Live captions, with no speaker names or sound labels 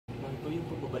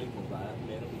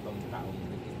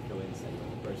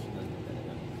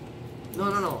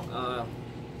No.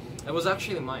 It was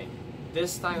actually mine.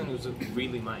 This time it was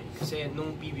really mine. Kasi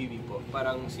nung PBB po,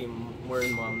 parang si more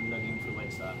mom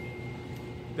nag-influence sa akin.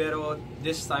 Pero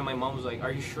this time my mom was like,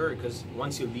 are you sure? Because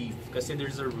once you leave, kasi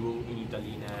there's a rule in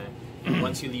Italy na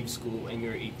once you leave school and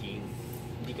you're 18,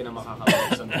 hindi ka na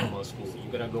makakabalik sa normal school. You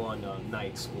gotta go on a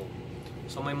night school.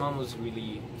 So my mom was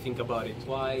really think about it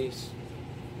twice.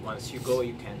 Once you go,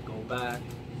 you can't go back.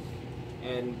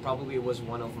 And probably it was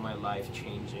one of my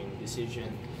life-changing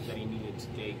decision that I needed to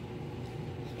take.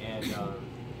 And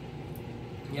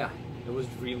yeah, it was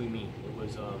really me. It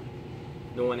was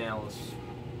no one else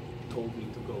told me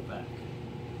to go back.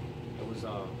 It was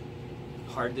a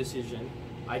hard decision.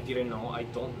 I didn't know. I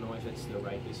don't know if it's the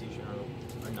right decision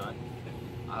or not.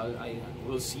 I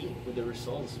will see with the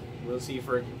results. We'll see if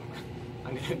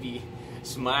I'm gonna be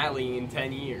smiling in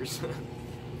 10 years.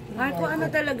 Marco, ano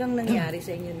talagang nangyari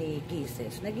sa inyo ni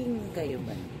Kisses? Naging kayo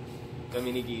ba?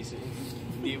 Kami ni Kisses?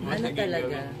 Hindi ba ano naging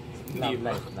talaga? Hindi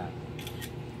ba?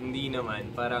 Hindi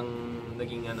naman. Parang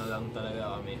naging ano lang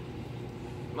talaga kami.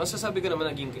 Masasabi ko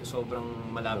naman naging sobrang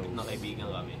malapit na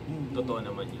kaibigan kami. Totoo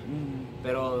naman yun.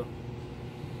 Pero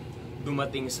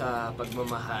dumating sa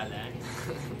pagmamahalan.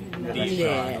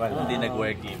 Hindi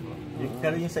nag-work yun.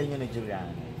 Pero yung sa inyo ni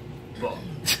Juliana. Po.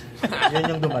 Yun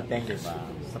yung dumating, di ba?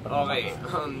 Okay,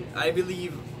 I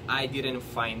believe I didn't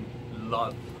find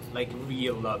love, like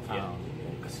real love yet.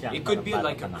 It could be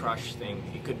like a crush thing.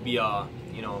 It could be a,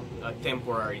 a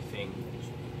temporary thing.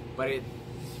 But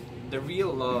the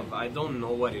real love, I don't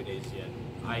know what it is yet.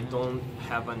 I don't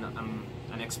have an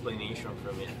explanation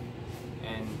from it.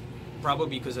 And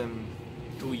probably because I'm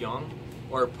too young,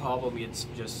 or probably it's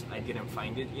just I didn't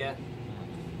find it yet.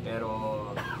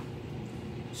 Pero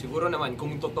siguro naman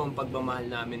kung totoong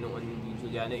pagmamahal namin noon ni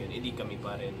Juliana yun, edi kami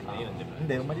pa rin ngayon, di ba?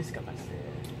 Hindi, umalis ka kasi.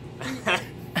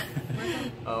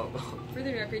 For the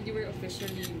record, you were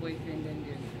officially boyfriend and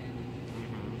girlfriend.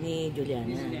 Ni Juliana.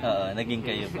 Oo, naging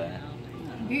kayo ba?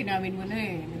 Hindi, namin mo na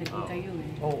eh. Naging kayo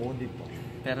eh. Oo, hindi po.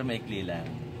 Pero maikli lang.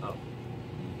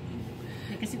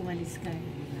 Kasi umalis ka,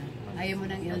 di ba? Ayaw mo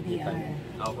ng LDR.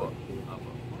 Opo.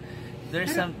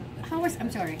 There's some...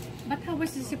 I'm sorry, but how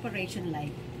was the separation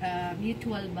like?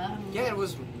 Mutual ba? Yeah, it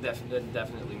was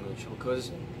definitely mutual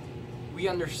because we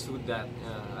understood that,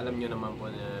 alam nyo naman po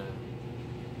na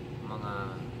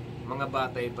mga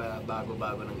batay pa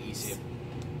bago-bago ng isip.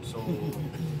 So,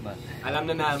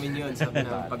 alam na namin yun. Sabi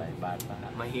na, pag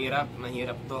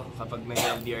mahirap to. Kapag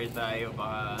nag-LDR tayo,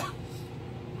 baka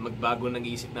magbago ng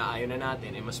isip na ayaw na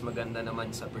natin, mas maganda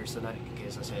naman sa personal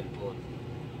kaysa cellphone.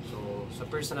 So, sa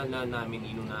personal na namin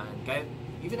inunahan. Kahit,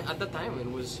 even at the time, it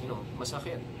was,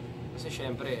 masakit. Kasi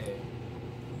syempre,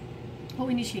 who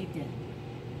initiated?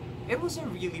 It was a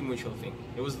really mutual thing.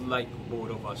 It was like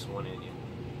both of us wanted it.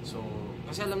 So,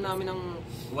 kasi alam namin ang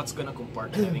what's gonna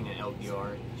compart having an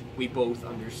LDR. We both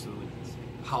understood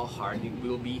how hard it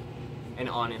will be. And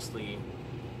honestly,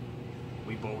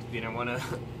 we both didn't wanna,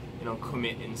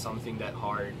 commit in something that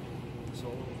hard. So,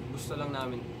 gusto lang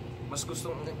namin, mas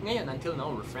gusto, ngayon, until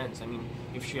now, we're friends. I mean,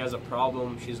 if she has a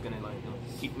problem, she's gonna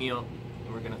keep me up,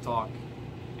 and we're gonna talk.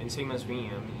 And same as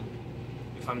me, I mean,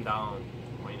 if I'm down,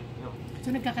 why not, So,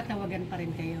 nagkakatawagan pa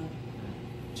rin kayo?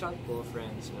 Chat po,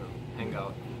 friends, hang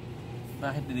out.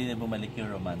 Bakit hindi na bumalik yung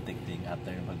romantic thing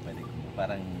after yung pagbalik mo?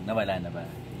 Parang nawala na ba?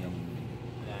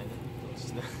 Wala na,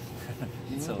 close na.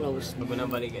 So, close na. Huwag mo nang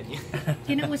balikan niya.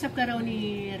 Kinausap ka raw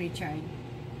ni Richard?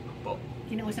 Po.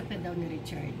 Kinausap ka daw ni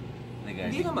Richard?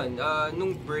 Hindi naman.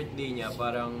 Nung birthday niya,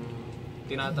 parang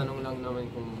tinatanong lang naman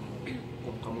kung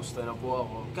kamusta na po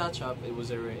ako. Catch up. It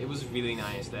was really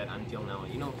nice that until now.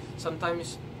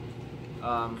 Sometimes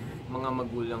mga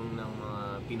magulang ng mga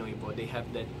Pinoy po, they have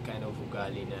that kind of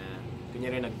ugali na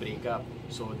kunyari nag-break up,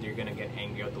 so they're gonna get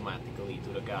angry automatically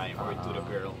to the guy or to the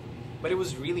girl. But it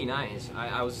was really nice.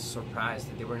 I was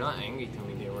surprised that they were not angry to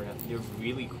me. They were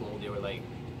really cool. They were like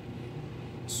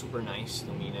super nice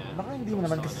to me na. Baka hindi mo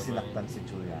naman kasi sinaktan si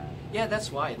Juliana. Yeah,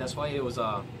 that's why it was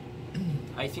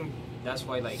I think that's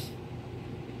why like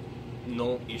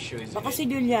no issue is baka si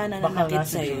Juliana na nakit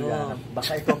sa'yo.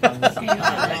 Baka ikaw pang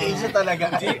issue talaga.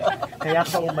 Kaya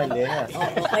ka umalis.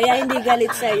 Oo, kaya hindi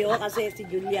galit sa'yo kasi si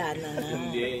Juliana na.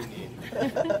 Hindi.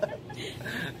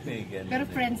 Pero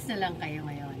friends na lang kayo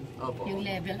ngayon? Opo. Yung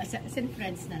level, as in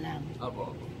friends na lang?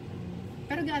 Opo.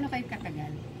 Pero gaano kayo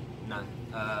katagal? Na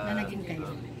naging kayo?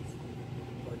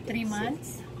 3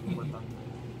 months?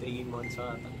 3 months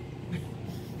ata.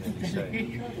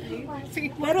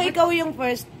 Pero ikaw yung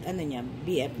first,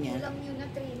 BF niya? Alam nyo na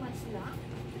 3 months lang?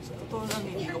 Sa totoo lang,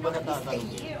 hindi ko ba natatanong?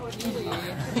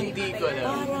 Hindi ko alam.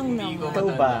 Parang Hindi ko ikaw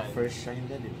ba? First siya,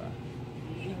 hindi, di ba?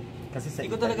 Kasi sa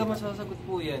Hindi ko talaga masasagot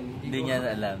po yan. Hindi niya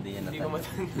alam, hindi niya Hindi ko natanong.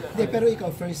 matanda. Hindi, pero ikaw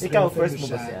first Ikaw girlfriend first mo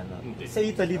siya. ba si ano? Hindi. Sa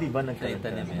Italy, di ba? Sa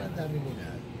Italy, Nagkaroon? Ang dami nila.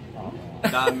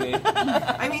 Dami.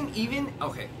 I mean, even,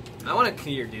 okay, I want to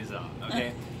clear this out,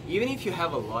 okay? Even if you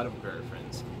have a lot of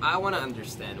girlfriends, I want to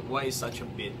understand why it's such a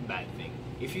bad thing.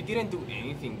 If you didn't do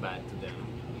anything bad to them,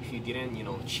 if you didn't,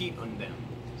 cheat on them,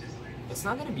 it's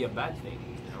not gonna be a bad thing,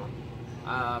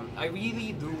 I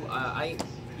really do,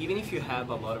 even if you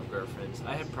have a lot of girlfriends,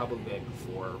 I have probably like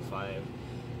 4 or 5,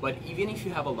 but even if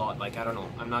you have a lot, like, I don't know,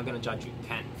 I'm not gonna judge you,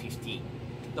 10, 15.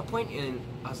 The point in,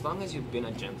 as long as you've been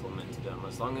a gentleman to them,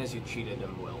 as long as you treated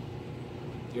them well,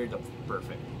 you're the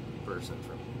perfect person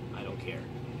for me. I don't care.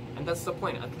 And that's the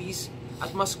point. At least,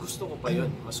 at mas gusto ko pa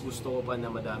yun. Mas gusto ko pa na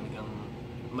madami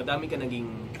ka naging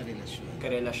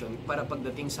karelasyon para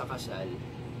pagdating sa kasal,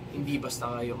 hindi basta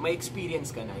kayo, may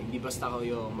experience ka na, hindi basta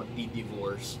kayo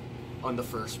magdi-divorce on the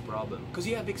first problem. Because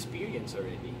you have experience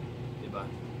already. Diba?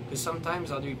 Because sometimes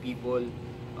other people,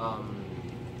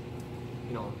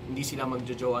 hindi sila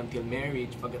magjojo until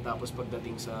marriage, pagkatapos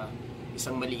pagdating sa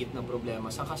isang maliit na problema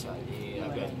sa kasal,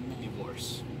 agad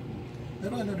divorce.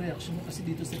 Pero ano reaction mo? Kasi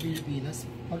dito sa Pilipinas,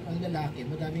 pag ang lalaki,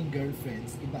 madaming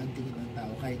girlfriends, iba ang tingin ng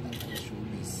tao kahit ang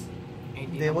taga-showbiz.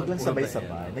 Hindi, wag lang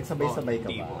sabay-sabay. Nagsabay-sabay ka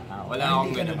ba? Wala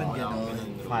akong ganun. Wala akong ganun.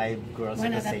 5 girls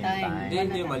at the same time.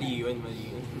 Hindi, mali yun.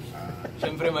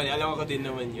 Siyempre mali, alam ko din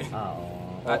naman yun. Oo.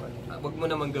 At wag mo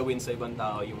naman gawin sa ibang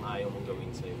tao yung ayaw mong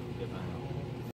gawin sa'yo, di ba?